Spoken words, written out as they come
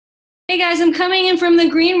Hey guys, I'm coming in from the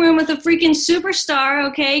green room with a freaking superstar,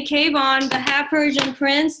 okay? Kayvon, the half Persian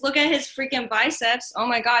prince. Look at his freaking biceps. Oh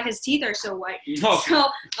my god, his teeth are so white. No. So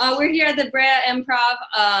we're here at the Brea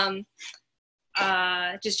Improv,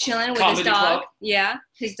 just chilling with his Comedy dog. club. Yeah,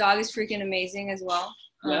 his dog is freaking amazing as well.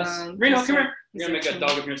 Yes. Reno, come here. We're going to make a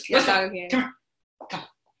dog appearance. Yeah, dog appearance. Come here. Come.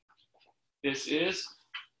 This is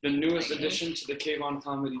the newest addition to the Kayvon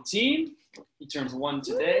comedy team. He turns 1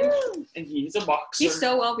 today, and he's a boxer. He's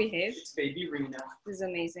so well behaved. It's baby Reno. This is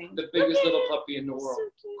amazing. The biggest little puppy in the world.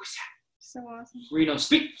 So awesome. Reno,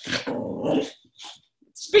 speak.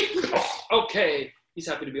 Speak. Okay. He's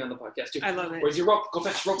happy to be on the podcast, too. I love it. Where's your rope? Go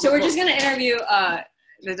fetch rope. So we're just going to interview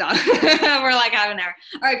the dog. We're like half an hour.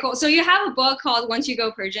 All right, cool. So you have a book called Once You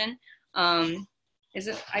Go Persian. Is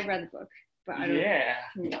it? I read the book, but I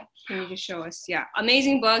don't know. Can you just show us? Yeah.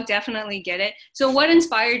 Amazing book. Definitely get it. So what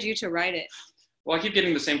inspired you to write it? Well, I keep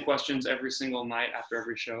getting the same questions every single night after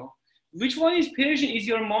every show. Which one is Persian? Is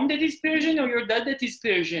your mom that is Persian or your dad that is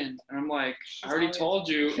Persian? And I'm like, I already told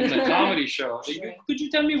you in the comedy show. Could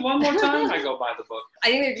you tell me one more time? I go buy the book. I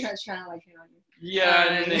think they're just trying to like hit on you.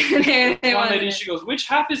 Yeah, and then one lady, she goes, which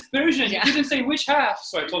half is Persian? Yeah. You didn't say which half.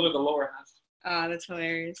 So I told her the lower half. That's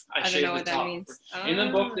hilarious. I don't know what that means. In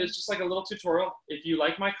the book, there's just like a little tutorial. If you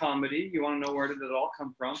like my comedy, you want to know where did it all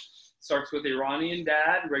come from. Starts with Iranian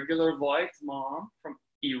dad, regular white mom from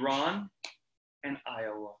Iran and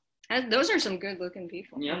Iowa. Those are some good-looking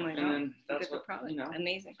people. Yeah, oh my and God. then that's what, you know.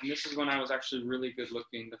 Amazing. And this is when I was actually really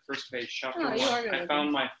good-looking. The first page, chapter 1. You are good I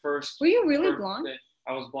found my first. Were you really blonde?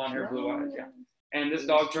 I was blonde hair, blue eyes, yeah. And this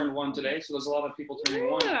dog turned 1 today, so there's a lot of people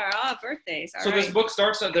turning 1. Birthdays. So this book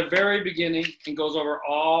starts at the very beginning and goes over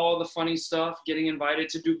all the funny stuff, getting invited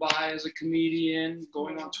to Dubai as a comedian,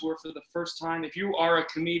 going on tour for the first time. If you are a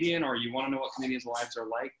comedian or you want to know what comedians' lives are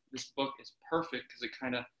like, this book is perfect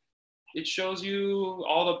because it shows you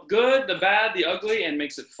all the good, the bad, the ugly, and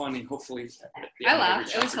makes it funny, hopefully. I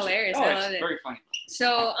laughed. It was hilarious. I loved it. Very funny.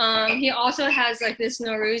 So he also has like this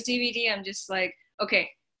Nowruz DVD. I'm just like, okay.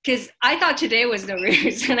 Because I thought today was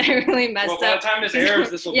Nowruz, and I really messed up. Well, by the time this airs,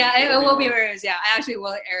 this will be. Yeah, it will be Nowruz. Yeah, I actually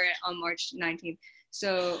will air it on March 19th.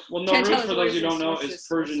 So. Well, Nowruz, for those who don't know, is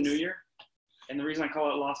Persian New Year. And the reason I call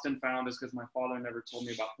it Lost and Found is because my father never told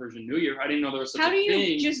me about Persian New Year. I didn't know there was such a thing. How do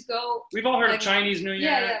you just go? We've all heard of Chinese New Year.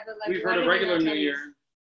 Yeah, but like, we've heard of regular New Year.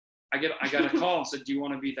 I got a call and said, "Do you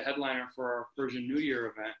want to be the headliner for our Persian New Year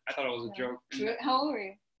event?" I thought it was a joke. How old were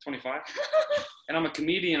you? 25. And I'm a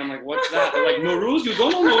comedian. I'm like, what's that? They're like, Nowruz? You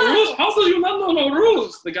don't know Nowruz? How do you not know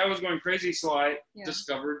Nowruz? The guy was going crazy, so I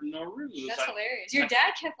discovered Nowruz. That's hilarious. Your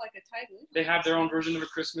dad kept like a tight loop. They have their own version of a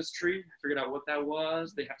Christmas tree. I figured out what that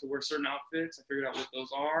was. They have to wear certain outfits. I figured out what those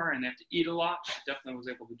are, and they have to eat a lot. I definitely was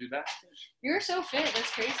able to do that. You're so fit. That's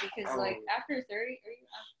crazy, because like after 30, are you?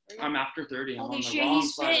 I'm after 30. I'm Holy on the wrong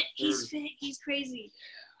side of 30. He's fit. He's crazy.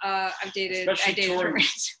 I dated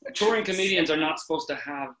touring comedians are not supposed to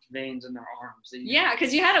have veins in their arms. Yeah,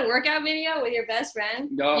 because you had a workout video with your best friend.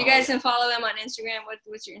 No. You guys can follow them on Instagram.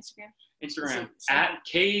 What's your Instagram? Instagram at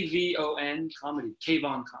KVON Comedy.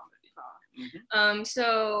 Kayvon Comedy. Mm-hmm.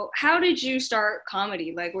 So how did you start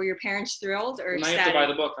comedy? Like, were your parents thrilled or ecstatic? I have to buy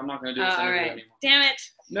the book. I'm not going to do this anymore. Damn it.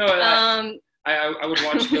 No, I would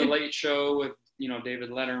watch The Late Show with David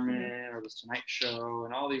Letterman or The Tonight Show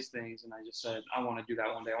and all these things. And I just said, I want to do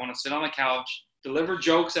that one day. I want to sit on the couch, deliver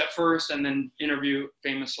jokes at first, and then interview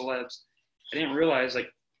famous celebs. I didn't realize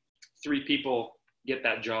like 3 people get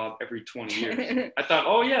that job every 20 years. I thought,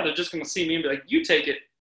 oh yeah, they're just going to see me and be like, you take it.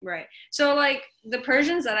 Right. So like the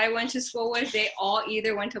Persians that I went to school with, they all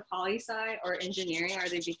either went to poli-sci or engineering, or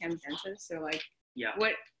they became dentists. So like,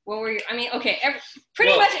 what were you? I mean, okay,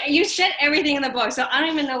 pretty much you said everything in the book, so I don't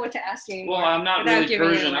even know what to ask you anymore. Well, I'm not really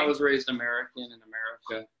Persian. I was raised American in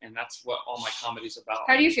America, and that's what all my comedy's about.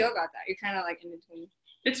 How do you feel about that? You're kind of like in between.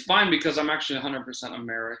 It's fine because I'm actually 100%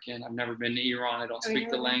 American. I've never been to Iran. I don't speak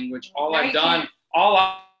the language. All I've done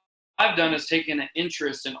is taken an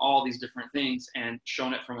interest in all these different things and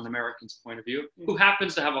shown it from an American's point of view, who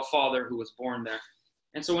happens to have a father who was born there.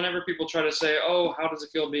 And so whenever people try to say, oh, how does it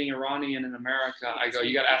feel being Iranian in America? I go,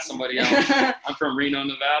 you got to ask somebody else. I'm from Reno,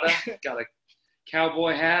 Nevada. Got a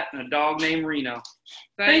cowboy hat and a dog named Reno.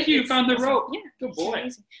 But thank you. You found the rope. Yeah. Good boy.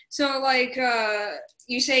 So, like,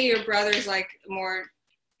 you say your brother's, like, more,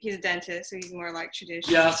 he's a dentist, so he's more, like,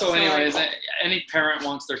 traditional. Yeah, so anyways, like, any parent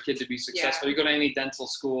wants their kid to be successful. You go to any dental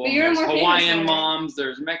school, there's Hawaiian moms,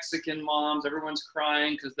 there's Mexican moms. Everyone's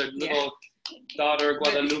crying because their little daughter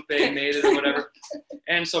Guadalupe made it or whatever.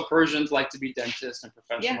 And so Persians like to be dentists and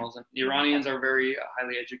professionals, and the Iranians are very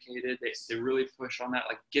highly educated. They really push on that.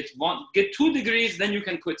 Like get 2 degrees, then you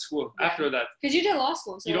can quit school. After that, because you did law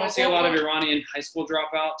school, so you don't see a lot of Iranian high school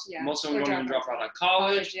dropouts. Most of them don't even drop out of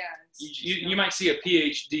college. You might see a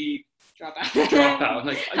PhD dropout.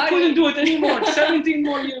 Like I couldn't do it anymore. 17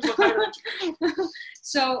 more years of higher education.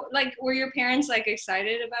 So, like, were your parents like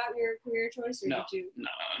excited about your career choice? Or No, did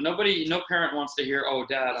you... no parent wants to hear, "Oh,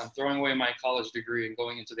 Dad, I'm throwing away my college degree and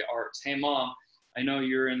going into the arts." Hey, Mom, I know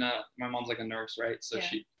you're in my mom's like a nurse, right? So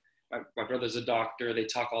my brother's a doctor. They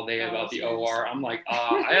talk all day about the OR. I'm like,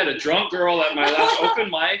 I had a drunk girl at my last open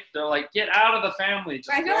mic. They're like, get out of the family.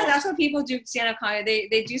 I feel like that's what people do stand-up comedy.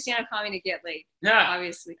 They do stand-up comedy to get laid. Yeah,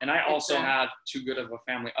 obviously. And I also had too good of a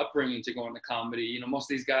family upbringing to go into comedy. You know, most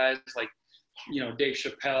of these guys, like, you know, Dave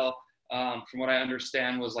Chappelle, from what I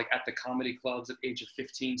understand, was like at the comedy clubs at age of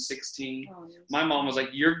 15, 16. My mom was like,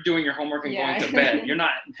 you're doing your homework and going to bed. You're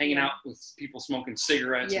not hanging out with people smoking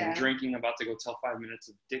cigarettes and drinking, about to go tell 5 minutes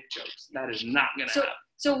of dick jokes. That is not going to happen.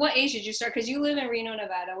 So what age did you start? Because you live in Reno,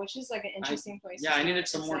 Nevada, which is like an interesting place. Yeah, I needed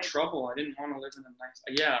some more trouble. I didn't want to live in a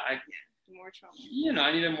nice... more trauma. You know,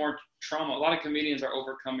 I needed more trauma. A lot of comedians are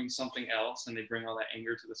overcoming something else, and they bring all that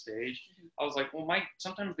anger to the stage. I was like, well,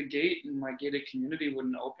 sometimes the gate in my gated community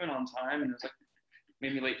wouldn't open on time, and it was like,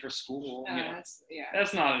 made me late for school. You know,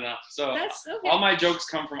 that's not enough. So all my jokes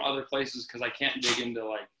come from other places because I can't dig into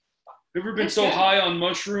like, ever been so high on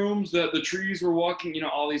mushrooms that the trees were walking, you know,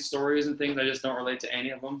 all these stories and things. I just don't relate to any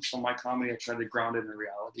of them. So my comedy, I try to ground it in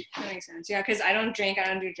reality. That makes sense. Yeah, because I don't drink, I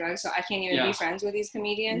don't do drugs, so I can't even be friends with these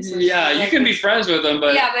comedians. You can be friends with them,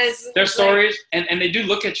 but their stories, and they do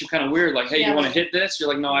look at you kind of weird, like, hey, you want to hit this? You're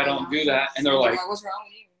like, no, I don't do that. And they're like, what's wrong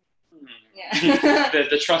with you? Yeah.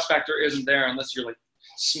 the trust factor isn't there unless you're like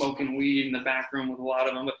smoking weed in the back room with a lot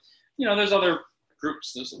of them. But, you know, there's other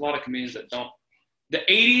groups. There's a lot of comedians that don't. The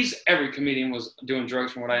 80s, every comedian was doing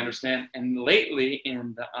drugs from what I understand. And lately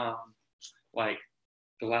in the, like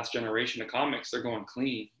the last generation of comics, they're going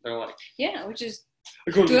clean. They're like, which is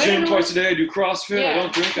I go to the gym twice a day, I do CrossFit, I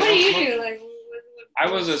don't drink. What do you do? Like, I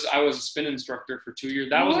was a spin instructor for 2 years.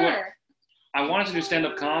 That was what I wanted to do,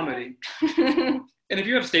 stand-up comedy. And if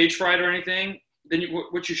you have stage fright or anything, then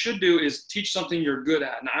what you should do is teach something you're good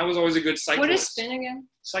at. And I was always a good cyclist. What is spin again?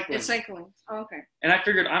 Cycling. It's cycling. Oh, okay. And I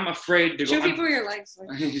figured I'm afraid to go. Show people your legs.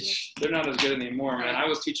 They're not as good anymore, man. I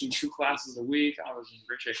was teaching 2 classes a week. I was in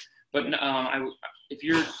great shape. But if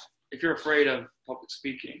you're afraid of public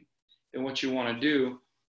speaking, then what you want to do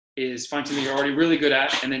is find something you're already really good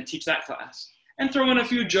at and then teach that class. And throw in a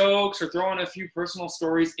few jokes or throw in a few personal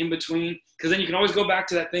stories in between, because then you can always go back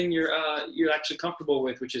to that thing you're actually comfortable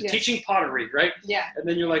with, which is teaching pottery, right? Yeah. And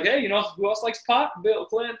then you're like, hey, you know who else likes pot? Bill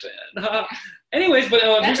Clinton. Anyways, but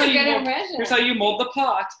here's how you mold the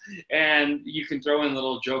pot, and you can throw in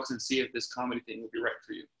little jokes and see if this comedy thing would be right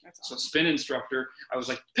for you. That's awesome. So spin instructor, I was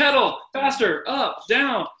like, pedal, faster, up,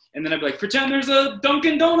 down. And then I'd be like, pretend there's a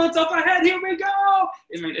Dunkin' Donuts up ahead, here we go.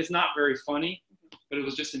 I mean, it's not very funny, but it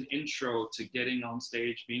was just an intro to getting on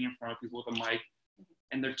stage, being in front of people with a mic.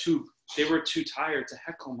 And they were too tired to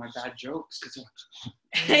heckle my bad jokes. Cause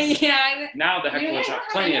now the hecklers have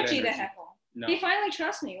plenty of energy. No. He finally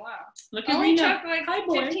trusts me. Wow. Look at me now. Like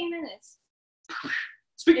 15 minutes.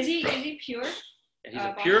 Is he pure? Yeah, he's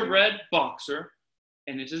a purebred boxer,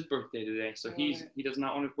 and it's his birthday today, so he does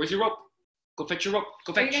not want to. Where's your rope? Go fetch your rope.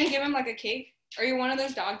 Go fetch. Are you gonna give him like a cake? Are you one of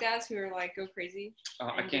those dog dads who are like go crazy?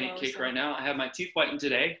 I can't eat cake right now. I have my teeth whitened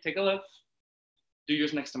today. Take a look. Do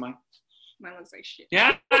yours next to mine. Mine looks like shit.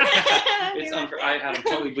 Yeah. It's unfair. I had a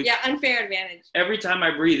totally bleak. Yeah, unfair advantage. Every time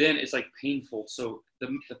I breathe in, it's like painful. So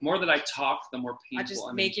the more that I talk, the more painful. I'll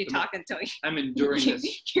just make you talk until I'm enduring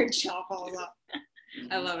this. Your jaw falls off.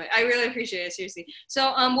 I love it. I really appreciate it, seriously.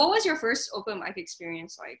 So, what was your first open mic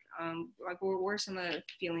experience like? What were some of the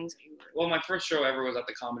feelings that you were? Well, my first show ever was at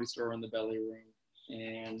the Comedy Store in the Belly Room,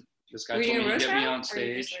 and this guy told me to get me on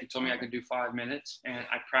stage. He told me I could do 5 minutes, and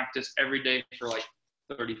I practiced every day for like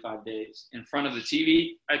 35 days in front of the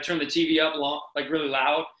TV. I turned the TV up like really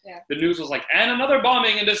loud. Yeah. The news was like, and another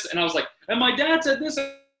bombing and this, and I was like, and my dad said this,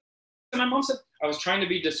 and my mom said. I was trying to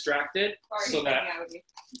be distracted so that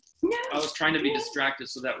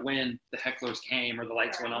when the hecklers came or the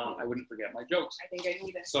lights went on, I wouldn't forget my jokes. I think I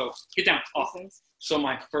need it. So get down. So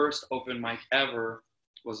my first open mic ever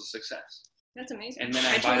was a success. That's amazing. And then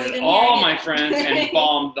I invited all my friends and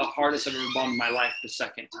bombed the hardest I've ever bombed in my life the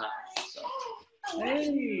second time. So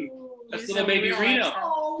Hey, that's little baby Reno.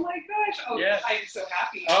 Oh my gosh! Oh, yeah. I'm so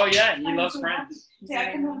happy. Oh yeah, he loves Friends. Yeah,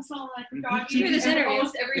 I come home smelling like a dog. Do this interview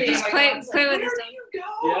almost every day. Just play with this thing. Where do you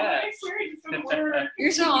go? Yeah. I swear I just don't work.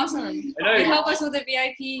 You're so awesome. I know You help us with the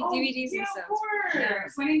VIP DVDs and stuff. Of course. Yeah.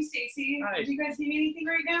 My name's Stacy. Hi. Do you guys need anything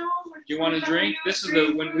right now? Do you want a drink? This is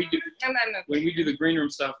the when we do the green room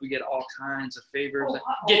stuff, we get all kinds of favors.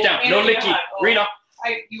 Get down, no licky, Reno.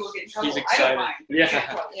 You will get in trouble. He's excited. I don't mind.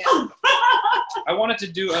 Yeah. I wanted to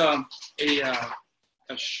do a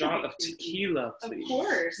shot of tequila, please. Of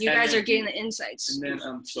course. You guys are getting the insights. And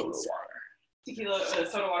then soda water. Tequila,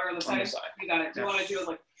 soda water on the side. You got it. Do you want to do it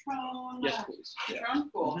like Patron? Yes, please. Patron?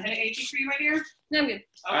 Cool. Mm-hmm. Anything for you, my dear? No, I'm good. Okay.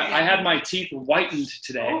 I had my teeth whitened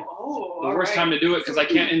today. The worst time to do it because I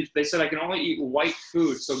can't. And they said I can only eat white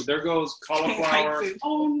food. So there goes cauliflower.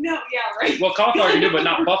 Oh no! Yeah, right. Well, cauliflower I can do, but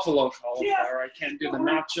not buffalo cauliflower. I can't do the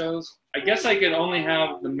nachos. I guess I can only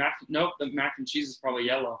have the mac. Nope, the mac and cheese is probably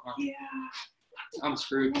yellow, huh? Yeah. I'm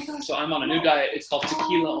screwed. So I'm on a new diet. It's called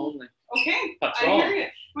tequila only. Okay. Patron. I hear you.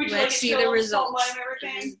 Would you Let's see the results.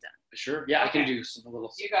 Sure. Yeah, I can do some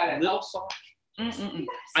little. You got it. Little salt.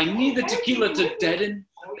 I need the tequila to deaden.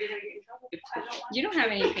 You don't have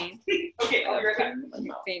any pain. Okay, I'll be right back.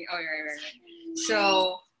 Pain. Oh, right.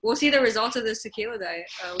 So we'll see the results of this tequila diet.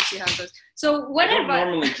 We'll see how it goes. So what I don't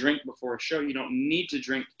normally drink before a show. You don't need to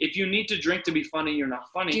drink. If you need to drink to be funny, you're not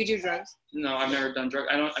funny. Do you do drugs? No, I've never done drugs.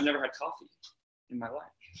 I've never had coffee in my life.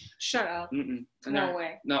 Shut up. No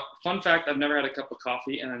way. No. Fun fact: I've never had a cup of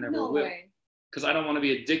coffee, and I never will. Because I don't want to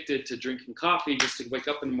be addicted to drinking coffee just to wake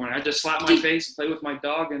up in the morning. I just slap my face, play with my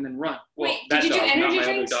dog, and then run. Well, did you do energy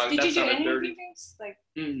drinks? Dog. Did you do energy drinks? No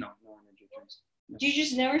energy drinks. No. Do you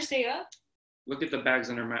just never stay up? Look at the bags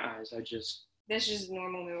under my eyes. That's just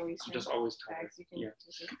normal Middle Eastern. I'm just always tired.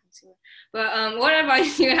 But what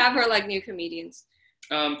advice do you have for like new comedians?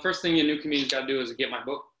 First thing a new comedian's got to do is get my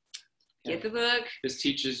book. Get the book. This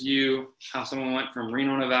teaches you how someone went from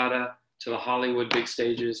Reno, Nevada to the Hollywood big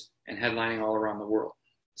stages and headlining all around the world.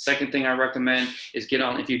 Second thing I recommend is get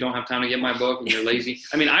on, if you don't have time to get my book and you're lazy.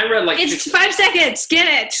 I mean, I read like... It's 5 seconds. Get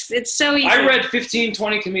it. It's so easy. I read 15,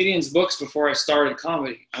 20 comedians' books before I started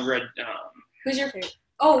comedy. I read... Who's your favorite?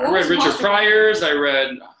 Oh, I read Richard Pryor's. I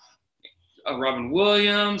read Robin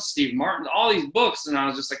Williams, Steve Martin, all these books, and I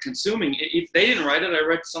was just like consuming. If they didn't write it, I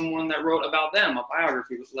read someone that wrote about them, a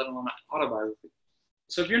biography, let alone an autobiography.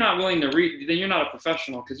 So if you're not willing to read, then you're not a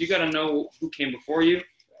professional because you got to know who came before you.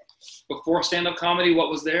 Before stand-up comedy,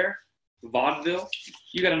 what was there? Vaudeville.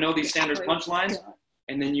 You got to know these standard punchlines,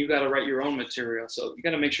 and then you got to write your own material. So you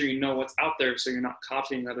got to make sure you know what's out there so you're not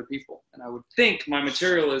copying other people. And I would think my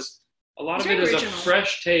material is, a lot of it is a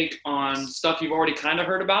fresh take on stuff you've already kind of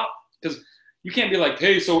heard about. Because you can't be like,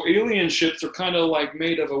 hey, so alien ships are kind of like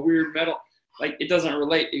made of a weird metal. Like, it doesn't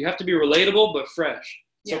relate. You have to be relatable, but fresh.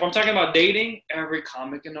 So if I'm talking about dating, every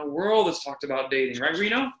comic in the world has talked about dating. Right,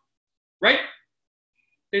 Reno? Right?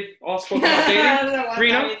 They've all spoken about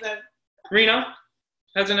dating? Reno?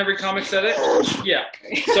 Hasn't every comic said it? Yeah.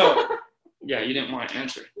 So, yeah, you didn't want to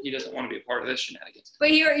answer. He doesn't want to be a part of this shenanigans.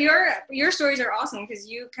 But your stories are awesome because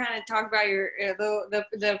you kind of talk about your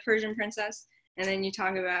the Persian princess, and then you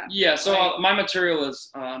talk about... Yeah, so my material is...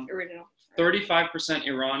 original. 35%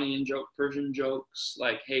 Iranian Persian jokes,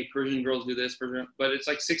 like, hey, Persian girls do this, but it's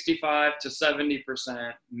like 65 to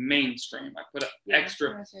 70% mainstream. I put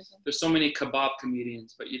extra. There's so many kebab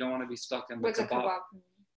comedians, but you don't want to be stuck in the kebab. What's a kebab?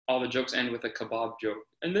 All the jokes end with a kebab joke.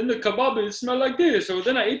 And then the kebab is smell like this, so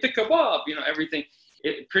then I ate the kebab. You know, everything.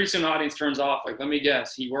 Pretty soon the audience turns off. Like, let me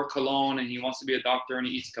guess, he wore cologne and he wants to be a doctor and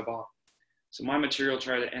he eats kebab. So my material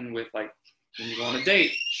try to end with, like, when you go on a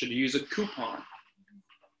date, should you use a coupon?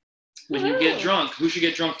 When you get drunk, who should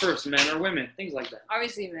get drunk first, men or women? Things like that.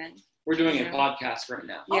 Obviously men. We're doing a podcast right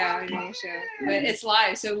now. Yeah, we're doing a show. But it's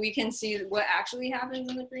live, so we can see what actually happens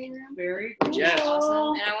in the green room. Very cool. Yes.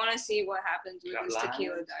 Awesome. And I want to see what happens with this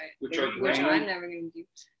tequila diet. Which I'm never going to do.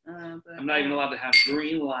 But I'm not even allowed to have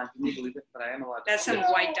green lime. Can you believe it? But I am allowed to. That's some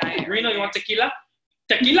white diet. Reno, you want tequila?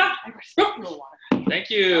 Tequila? Thank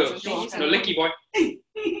you. No licky boy.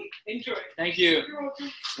 Enjoy. Thank you.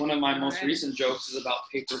 One of my most recent jokes is about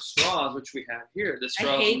paper straws, which we have here. This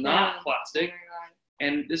straw is not plastic.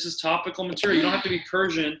 And this is topical material. You don't have to be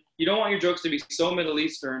Persian. You don't want your jokes to be so Middle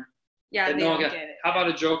Eastern. Yeah, they don't get it. How about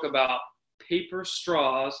a joke about paper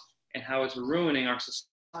straws and how it's ruining our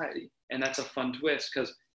society? And that's a fun twist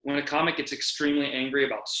because when a comic gets extremely angry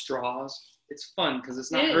about straws, it's fun because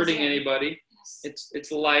it's not hurting anybody.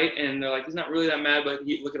 It's light, and they're like, he's not really that mad, but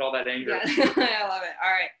look at all that anger. Yeah. I love it.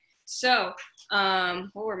 All right. So,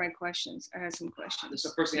 what were my questions? I had some questions. It's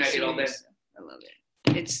the first thing I ate all day. I love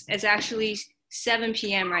it. It's actually 7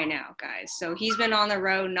 p.m. right now, guys. So he's been on the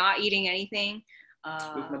road, not eating anything.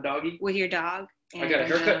 With my doggy. With your dog. And, I got a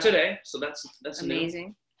haircut today, so that's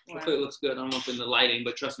amazing. Wow. Hopefully it looks good. I don't know if in the lighting,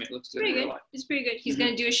 but trust me, it looks good. Pretty good. It's pretty good. He's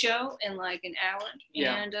gonna do a show in like an hour,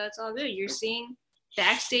 and it's all good. You're seeing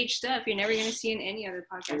backstage stuff you're never gonna see in any other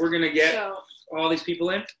podcast. And we're gonna get all these people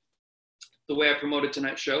in. The way I promoted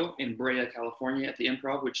tonight's show in Brea, California, at the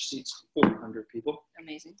Improv, which seats 400 people.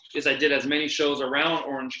 Amazing. Is I did as many shows around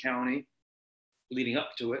Orange County, leading up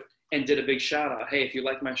to it, and did a big shout out. Hey, if you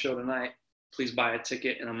like my show tonight, please buy a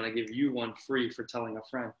ticket, and I'm gonna give you one free for telling a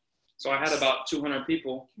friend. So I had about 200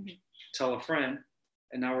 people tell a friend,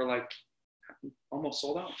 and now we're like almost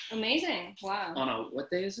sold out. Amazing. Wow. On a, what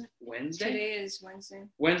day is it? Wednesday? Today is Wednesday.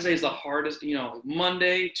 Wednesday is the hardest,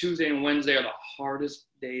 Monday, Tuesday, and Wednesday are the hardest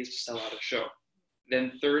days to sell out a show.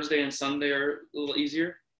 Then Thursday and Sunday are a little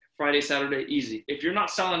easier. Friday, Saturday, easy. If you're not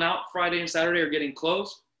selling out Friday and Saturday or getting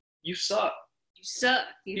close, you suck. You suck.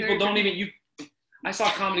 People don't even, I saw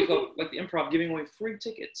a comedy club like the Improv giving away free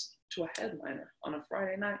tickets to a headliner on a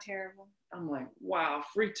Friday night. Terrible. I'm like, wow,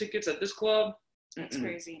 free tickets at this club? That's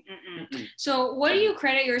crazy. So what do you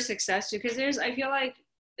credit your success to? Because I feel like,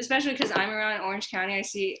 especially because I'm around Orange County, I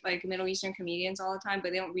see like Middle Eastern comedians all the time,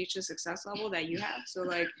 but they don't reach the success level that you have. So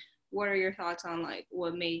like, what are your thoughts on like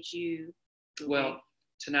what made you? Well,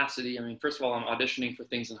 tenacity. I mean, first of all, I'm auditioning for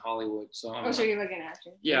things in Hollywood. So so you're like an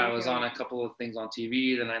actor? Yeah, I was on a couple of things on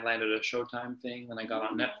TV. Then I landed a Showtime thing. Then I got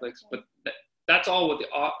on Netflix. But that's all what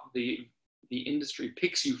the industry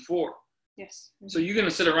picks you for. Yes. So you're going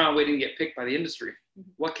to sit around waiting to get picked by the industry.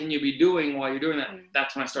 What can you be doing while you're doing that?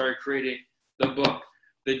 That's when I started creating the book,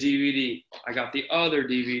 the DVD. I got the other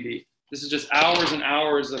DVD. This is just hours and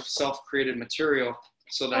hours of self-created material.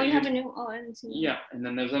 So that you have a new, I didn't see that. Yeah, and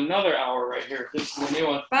then there's another hour right here. This is the new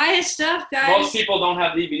one. Buy his stuff, guys. Most people don't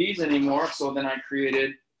have DVDs anymore, so then I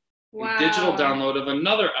created a digital download of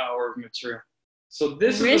another hour of material. So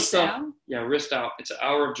this is the stuff. Yeah, wrist out. It's an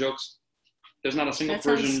hour of jokes. There's not a single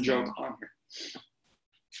Persian joke on here.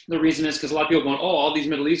 The reason is because a lot of people going, all these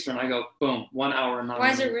Middle Eastern. I go, boom, 1 hour and not.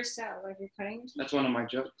 Why is it wrist out? Like you're cutting? That's one of my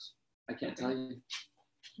jokes. I can't tell you.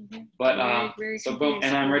 But so boom,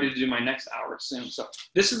 and I'm ready to do my next hour soon. So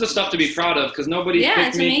this is the stuff to be proud of because nobody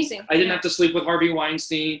picked me. Amazing. I didn't have to sleep with Harvey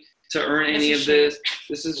Weinstein to earn any of this.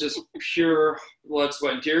 This is just pure blood,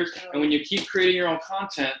 sweat, and tears. And when you keep creating your own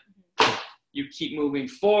content, you keep moving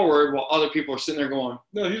forward while other people are sitting there going,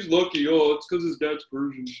 no, he's lucky. Oh, it's because his dad's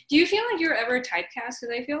Persian. Do you feel like you're ever typecast? Because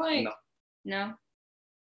I feel like no.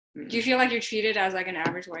 Do you feel like you're treated as like an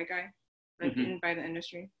average white guy, like by the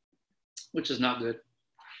industry? Which is not good.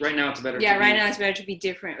 Right now, it's better. Yeah, right now it's better to be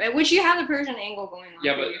different. Which you have the Persian angle going on.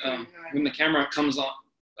 Yeah, but when the camera comes on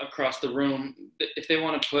across the room, if they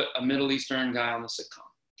want to put a Middle Eastern guy on the sitcom,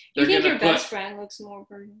 you think your best friend looks more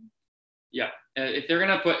Persian? Yeah, if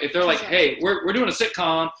they're like, hey, we're doing a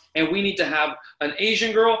sitcom and we need to have an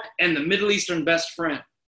Asian girl and the Middle Eastern best friend.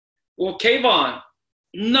 Well, Kayvon,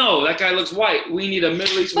 no, that guy looks white. We need a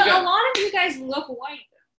Middle Eastern guy. But a lot of you guys look white.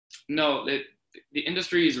 No, the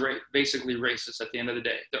industry is basically racist at the end of the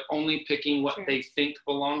day. They're only picking what they think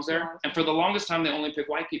belongs there. And for the longest time, they only pick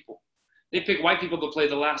white people. They pick white people to play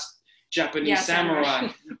the last Japanese samurai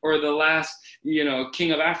or the last,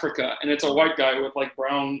 king of Africa. And it's a white guy with like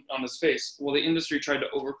brown on his face. Well, the industry tried to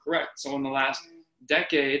overcorrect. So in the last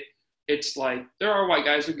decade, it's like there are white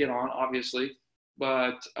guys who get on, obviously,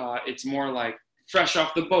 but it's more like fresh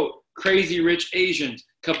off the boat, crazy rich Asians,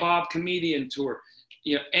 kebab comedian tour.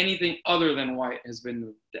 Anything other than white has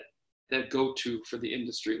been the go-to for the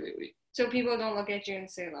industry lately. So people don't look at you and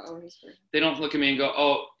say, oh, he's Persian. They don't look at me and go,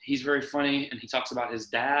 oh, he's very funny, and he talks about his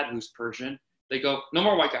dad, who's Persian. They go, no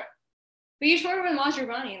more white guy. But you toured with Maz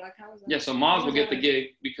Jobrani. Like, how was that? Yeah, so Maz will get the gig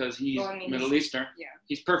because he's Middle Eastern. Yeah.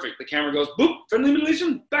 He's perfect. The camera goes, boop, friendly Middle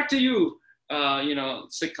Eastern, back to you.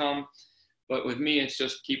 Sitcom. But with me, it's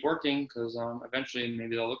just keep working because eventually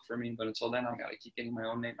maybe they'll look for me. But until then, I got to keep getting my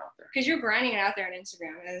own name out there. Because you're grinding it out there on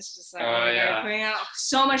Instagram. And it's just like, putting out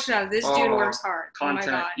so much stuff. This dude works hard. Content.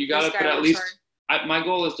 Oh my God. You got to put at least, my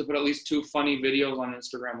goal is to put at least 2 funny videos on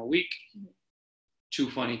Instagram a week. 2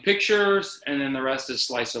 funny pictures, and then the rest is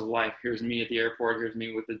slice of life. Here's me at the airport. Here's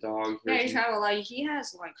me with the dog. Yeah, you travel a lot. He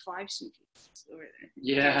has like 5 suitcases over there.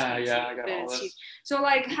 Yeah, I got all this. So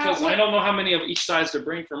like, because I don't know how many of each size to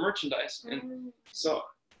bring for merchandise, and so,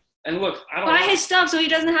 and look, I don't buy his stuff so he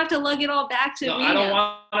doesn't have to lug it all back to. No, I don't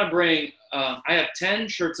want to bring. I have 10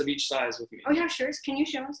 shirts of each size with me. Oh, you have shirts? Can you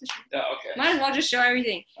show us the shirts? Yeah, okay. Might as well just show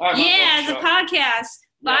everything. It's a podcast.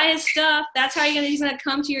 Buy his stuff. That's how he's gonna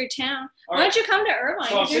come to your town. Why don't you come to Irvine?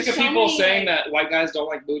 So I'm sick of people saying that white guys don't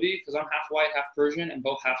like booty because I'm half white, half Persian, and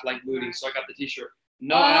both half like booty. So I got the T-shirt.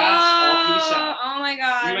 No ass, I'll peace out. Oh my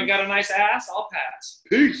god. You ain't got a nice ass, I'll pass.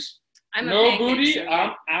 Peace. No booty, so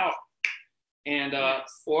I'm out. And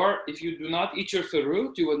or if you do not eat your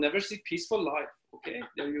fruit, you will never see peaceful life. Okay,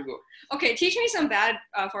 there you go. Okay, teach me some bad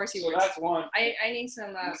Farsi words. That's one. I need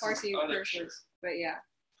some Farsi curses. But yeah,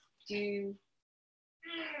 he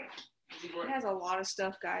has a lot of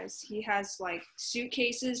stuff, guys. He has like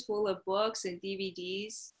suitcases full of books and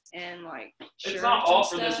DVDs and like shirts. It's not all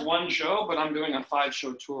for this one show, but I'm doing a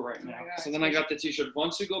 5-show tour right now. So then I got the t-shirt.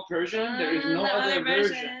 Once you go Persian, there is no other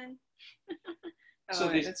version. So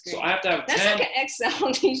I have to have 10. That's like an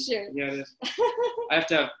XL t-shirt. Yeah, it is. I have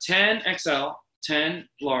to have 10 XL, 10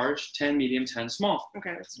 large, 10 medium, 10 small.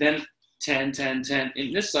 Okay. Then 10, 10, 10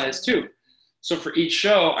 in this size too. So for each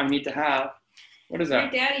show, I need to have, what is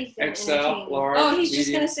that? XL, large, oh, he's medium,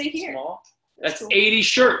 just going to say here. Small. That's cool. 80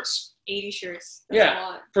 shirts. 80 shirts. That's a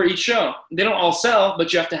lot. For each show. They don't all sell,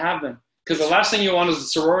 but you have to have them. Because the last thing you want is a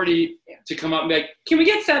sorority to come up and be like, can we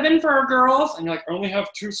get 7 for our girls? And you're like, I only have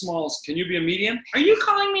 2 smalls. Can you be a medium? Are you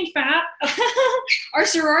calling me fat? Our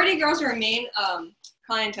sorority girls are our main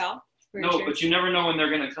clientele. No, but you never know when they're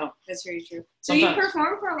going to come. That's very true. So you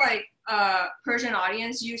perform for like Persian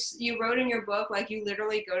audience. You wrote in your book, like you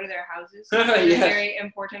literally go to their houses. Yes. Very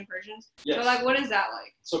important Persians. Yes. So like, what is that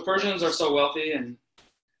like? So Persians are so wealthy and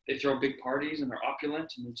they throw big parties and they're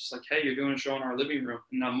opulent and they're just like, hey, you're doing a show in our living room.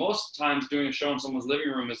 Now, most times doing a show in someone's living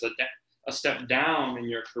room is a step down in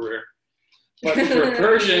your career. But for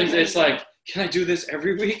Persians, it's like, can I do this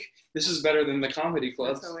every week? This is better than the comedy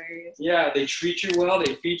clubs. That's hilarious. Yeah, they treat you well,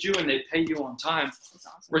 they feed you, and they pay you on time. That's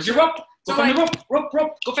awesome. Where's your rope? Go find the rope.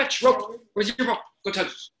 Rope. Go fetch rope. Where's your rope? Go tug.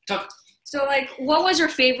 So, like, what was your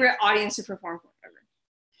favorite audience to perform for ever?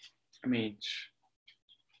 I mean,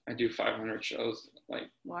 I do 500 shows, like,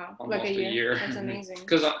 almost like a year. That's amazing.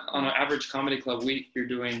 Because on an average comedy club week, you're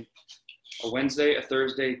doing a Wednesday, a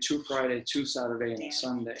Thursday, 2 Friday, 2 Saturday, and a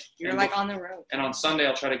Sunday. You're like on the road. And on Sunday,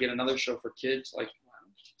 I'll try to get another show for kids, like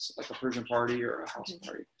a Persian party or a house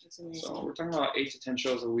party. So we're talking about 8 to 10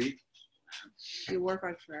 shows a week. You work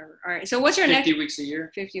like forever. All right. So what's your 50 weeks a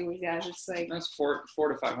year? 50 weeks. Yeah, it's like that's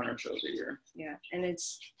 400 to 500 shows a year. Yeah, and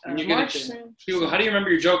it's March. People go, how do you remember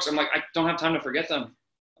your jokes? I'm like, I don't have time to forget them.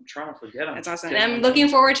 I'm trying to forget them. That's awesome. And I'm looking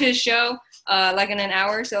forward to his show, like in an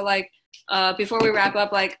hour. So like, before we wrap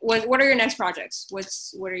up, like, what are your next projects?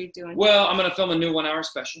 What are you doing? Well, I'm gonna film a new 1-hour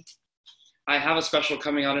special. I have a special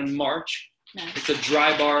coming out in March. Nice. It's a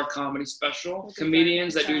dry bar comedy special.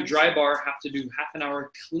 Comedians that do dry bar have to do half an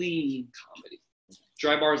hour clean comedy.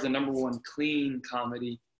 Dry bar is the #1 clean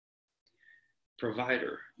comedy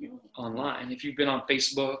provider online. If you've been on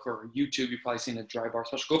Facebook or YouTube, you've probably seen a dry bar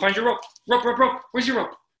special. Go find your rope. Rope. Where's your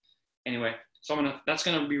rope? Anyway, so that's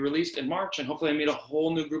gonna be released in March, and hopefully I meet a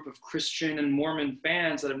whole new group of Christian and Mormon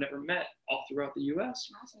fans that I've never met all throughout the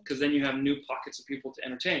U.S. Because then you have new pockets of people to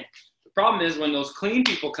entertain. The problem is when those clean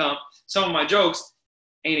people come, some of my jokes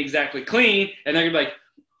ain't exactly clean, and they're gonna be like,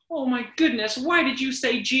 oh my goodness, why did you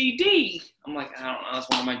say GD? I'm like, I don't know, that's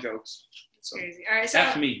one of my jokes. So crazy. All right, so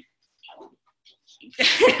that's me.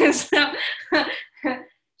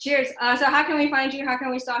 Cheers. So how can we find you? How can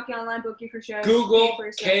we stalk you online, book you for shows? Google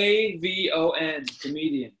KVON,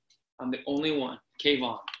 comedian. I'm the only one.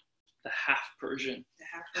 Kayvon, the half Persian,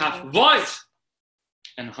 half white,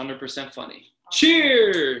 and 100% funny.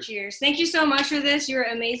 Cheers! Cheers. Thank you so much for this. You're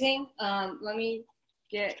amazing. Let me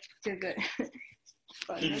get to the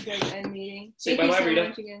end meeting. Say bye-bye,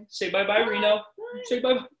 Reno. Say bye-bye, Reno. Say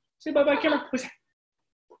bye-bye. Say bye-bye, camera.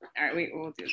 All right, we'll do